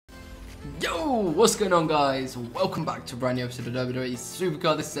Yo, what's going on, guys? Welcome back to a brand new episode of WWE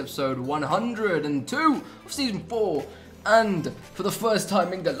Supercard. This is episode 102 of Season 4. And for the first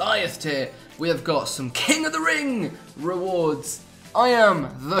time in Goliath tier, we have got some King of the Ring rewards. I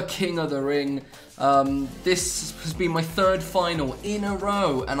am the King of the Ring. This has been my third final in a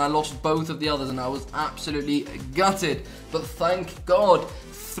row, and I lost both of the others, and I was absolutely gutted. But thank God,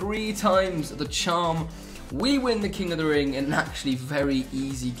 3 times the charm. We win the King of the Ring in an actually very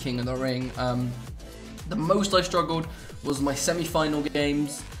easy King of the Ring. The most I struggled was my semi-final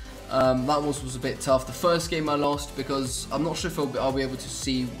games. That was a bit tough. The first game I lost because I'm not sure if I'll be able to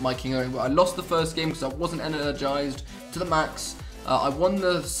see my King of the Ring, but I lost the first game because I wasn't energized to the max. I won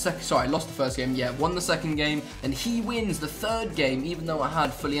the second, sorry, I lost the first game, yeah, won the second game, and he wins the third game even though I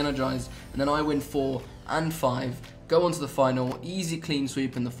had fully energized, and then I win 4 and 5. Go on to the final, easy clean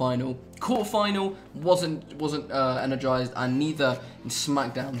sweep in the final. Quarterfinal wasn't energized, and neither in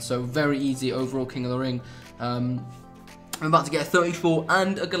SmackDown, so very easy overall King of the Ring. I'm about to get a 34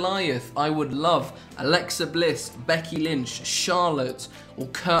 and a Goliath. I would love Alexa Bliss, Becky Lynch, Charlotte, or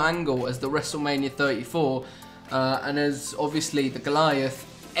Kurt Angle as the WrestleMania 34. And as obviously the Goliath,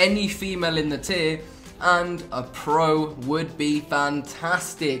 any female in the tier, and a pro would be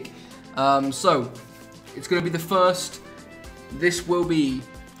fantastic. So it's going to be the first. This will be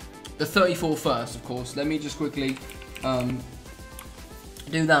the 34 first, of course. Let me just quickly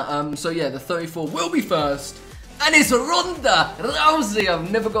do that. So yeah, the 34 will be first, and it's Ronda Rousey.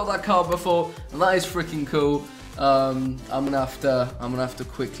 I've never got that card before, and that is freaking cool. I'm gonna have to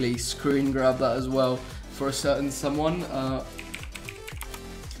quickly screen grab that as well for a certain someone.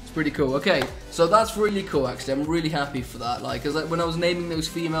 It's pretty cool. Okay, so that's really cool. Actually, I'm really happy for that. Like, cause when I was naming those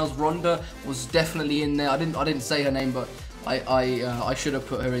females, Ronda was definitely in there. I didn't say her name, but I should have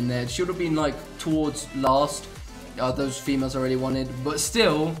put her in there. It should have been like towards last. Those females I really wanted, but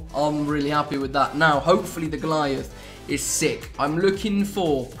still, I'm really happy with that. Now, hopefully, the Goliath is sick. I'm looking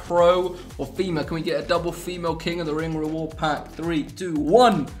for pro or female. Can we get a double female King of the Ring reward pack? 3, 2,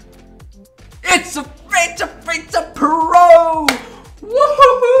 1. It's a pro!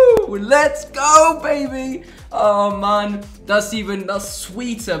 Woohoo! Let's go, baby! Oh man, that's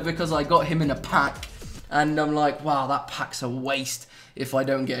sweeter because I got him in a pack, and I'm like, wow, that pack's a waste if I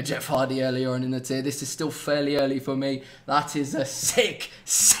don't get a Jeff Hardy earlier on in the tier. This is still fairly early for me. That is a sick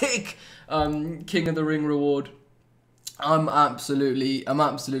King of the Ring reward. I'm absolutely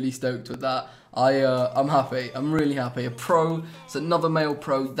stoked with that. I'm happy. I'm really happy. A pro. It's another male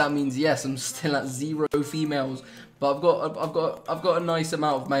pro. That means yes, I'm still at 0 females, but I've got a nice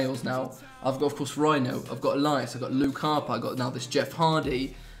amount of males now. I've got, of course, Rhino. I've got Elias. I've got Luke Harper. I've got now this Jeff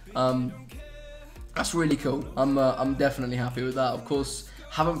Hardy. That's really cool. I'm definitely happy with that. Of course,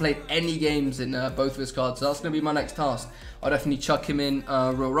 haven't played any games in both of his cards, so that's gonna be my next task. I'll definitely chuck him in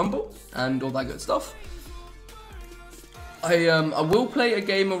Royal Rumble and all that good stuff. I will play a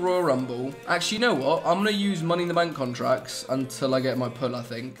game of Royal Rumble. Actually, you know what? I'm going to use Money in the Bank contracts until I get my pull, I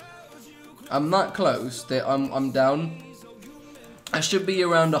think. I'm that close that I'm down. I should be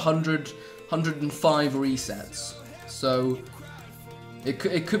around 100, 105 resets. So,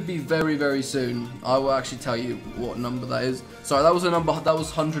 it could be very, very soon. I will actually tell you what number that is. Sorry, that was a number, that was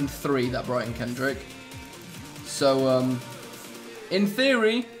 103, that Brighton Kendrick. So, in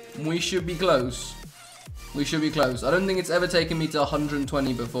theory, we should be close. We should be close. I don't think it's ever taken me to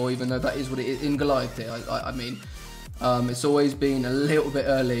 120 before, even though that is what it is in Goliath here. I mean, it's always been a little bit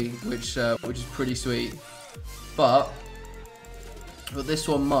early, which is pretty sweet. But this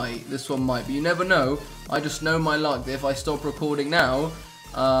one might. But you never know. I just know my luck that if I stop recording now,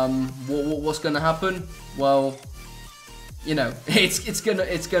 what's gonna happen? Well, you know, it's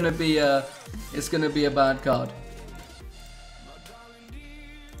gonna be a bad card.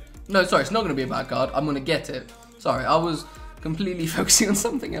 No, sorry, it's not going to be a bad card. I'm going to get it. Sorry, I was completely focusing on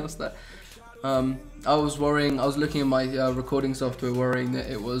something else there. I was worrying. I was looking at my recording software, worrying that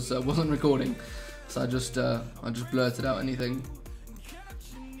it wasn't recording. So I just blurted out anything.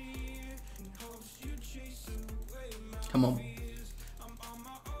 Come on.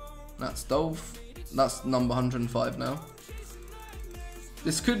 That's Dolph. That's number 105 now.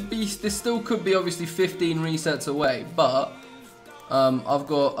 This still could be obviously 15 resets away, but I've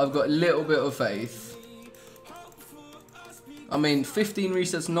got a little bit of faith. I mean, 15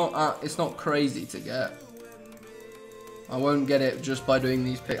 resets it's not crazy to get. I won't get it just by doing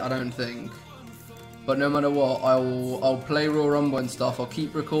these picks, I don't think. But no matter what, I'll play Royal Rumble and stuff. I'll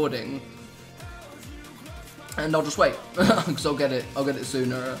keep recording, and I'll just wait because I'll get it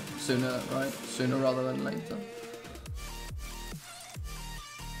sooner, right? Sooner rather than later.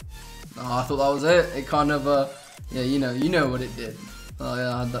 Oh, I thought that was it. It kind of yeah, you know what it did.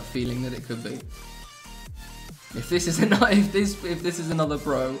 I had that feeling that it could be. If this is another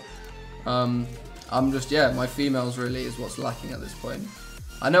pro, I'm just, yeah, my females really is what's lacking at this point.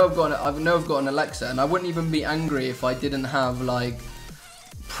 I know I've got an Alexa, and I wouldn't even be angry if I didn't have like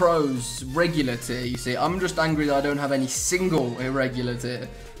pros regular tier. You see, I'm just angry that I don't have any single irregular tier.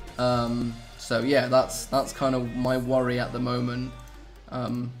 So yeah, that's kind of my worry at the moment.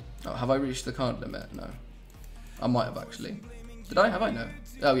 Oh, have I reached the card limit? No, I might have actually. Did I? Have I? No.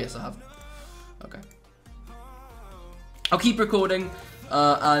 Oh yes, I have. Okay. I'll keep recording,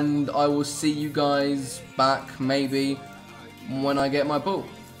 and I will see you guys back maybe when I get my pull.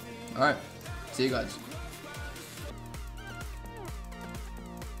 Alright, see you guys.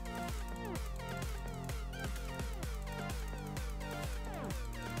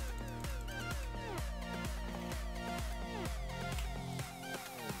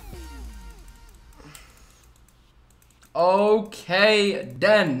 Okay,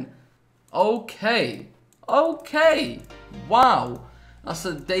 then. Okay. Wow. That's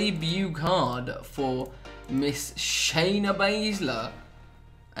a debut card for Miss Shayna Baszler.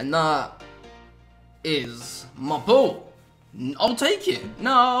 And that is my pull. I'll take it.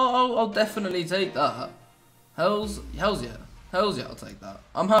 No, I'll definitely take that. Hells yeah. Hells yeah, I'll take that.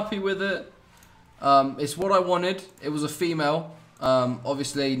 I'm happy with it. It's what I wanted. It was a female.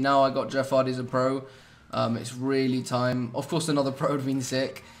 Obviously, now I got Jeff Hardy as a pro. It's really time. Of course, another pro would have been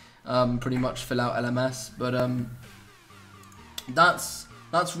sick. Pretty much fill out LMS. But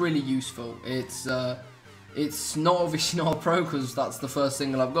that's really useful. It's not obviously not a pro because that's the first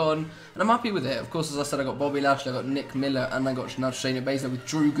single I've gotten, and I'm happy with it. Of course, as I said, I got Bobby Lashley, I got Nick Miller, and I got Shayna Baszler with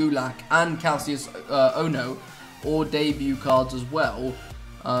Drew Gulak and Cassius Ono, all debut cards as well.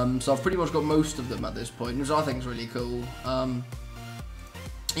 So I've pretty much got most of them at this point, which I think is really cool.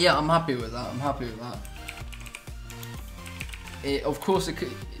 Yeah, I'm happy with that. Of course,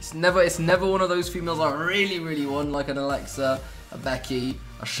 it's never one of those females I really want, like an Alexa, a Becky,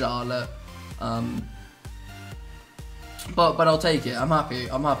 a Charlotte. But I'll take it. I'm happy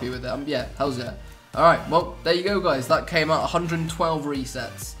with it. Yeah, hells yeah. Alright, well, there you go, guys. That came out 112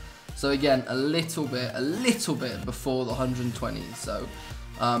 resets. So again, a little bit before the 120. So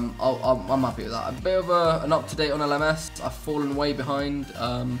I'm happy with that. A bit of an up-to-date on LMS. I've fallen way behind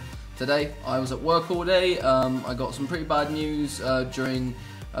today. I was at work all day. I got some pretty bad news during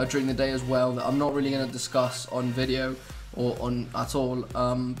the day as well that I'm not really going to discuss on video or on at all.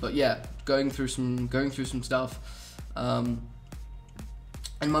 But yeah, going through some stuff.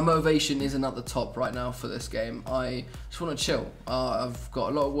 And my motivation isn't at the top right now for this game. I just want to chill. I've got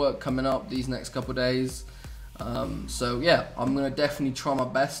a lot of work coming up these next couple days. So yeah, I'm going to definitely try my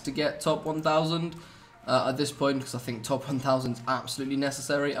best to get top 1,000 at this point, because I think top 1,000 is absolutely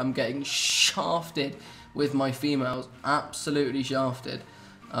necessary. I'm getting shafted with my females, absolutely shafted.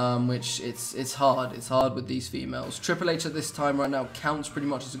 Which it's hard with these females. Triple H at this time right now counts pretty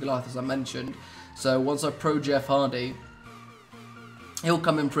much as a Goliath, as I mentioned. So once I pro Jeff Hardy, he'll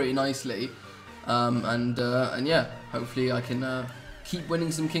come in pretty nicely, and yeah, hopefully I can keep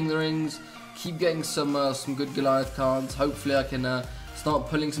winning some King of the Rings, keep getting some good Goliath cards. Hopefully I can start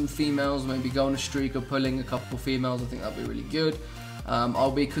pulling some females, maybe go on a streak of pulling a couple females. I think that'd be really good.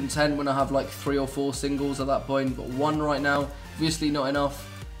 I'll be content when I have like 3 or 4 singles at that point, but 1 right now, obviously not enough.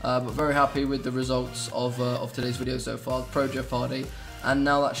 But very happy with the results of today's video so far. Pro Jeff Hardy, and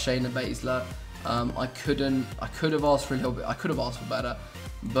now that Shayna Baszler. I could have asked for a little bit. I could have asked for better,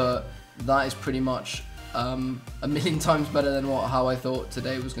 but that is pretty much a million times better than how I thought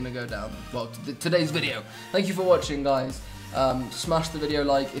today was going to go down. Well, today's video. Thank you for watching, guys. Smash the video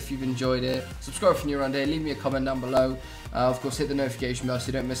like if you've enjoyed it. Subscribe if you're new around here. Leave me a comment down below. Of course, hit the notification bell so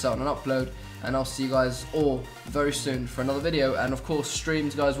you don't miss out on an upload. And I'll see you guys all very soon for another video. And of course,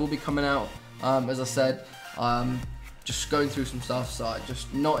 streams, guys, will be coming out. As I said, just going through some stuff, so I'm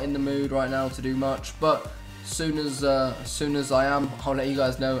just not in the mood right now to do much. But as soon as I am, I'll let you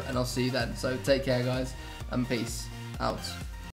guys know, and I'll see you then. So take care, guys, and peace out.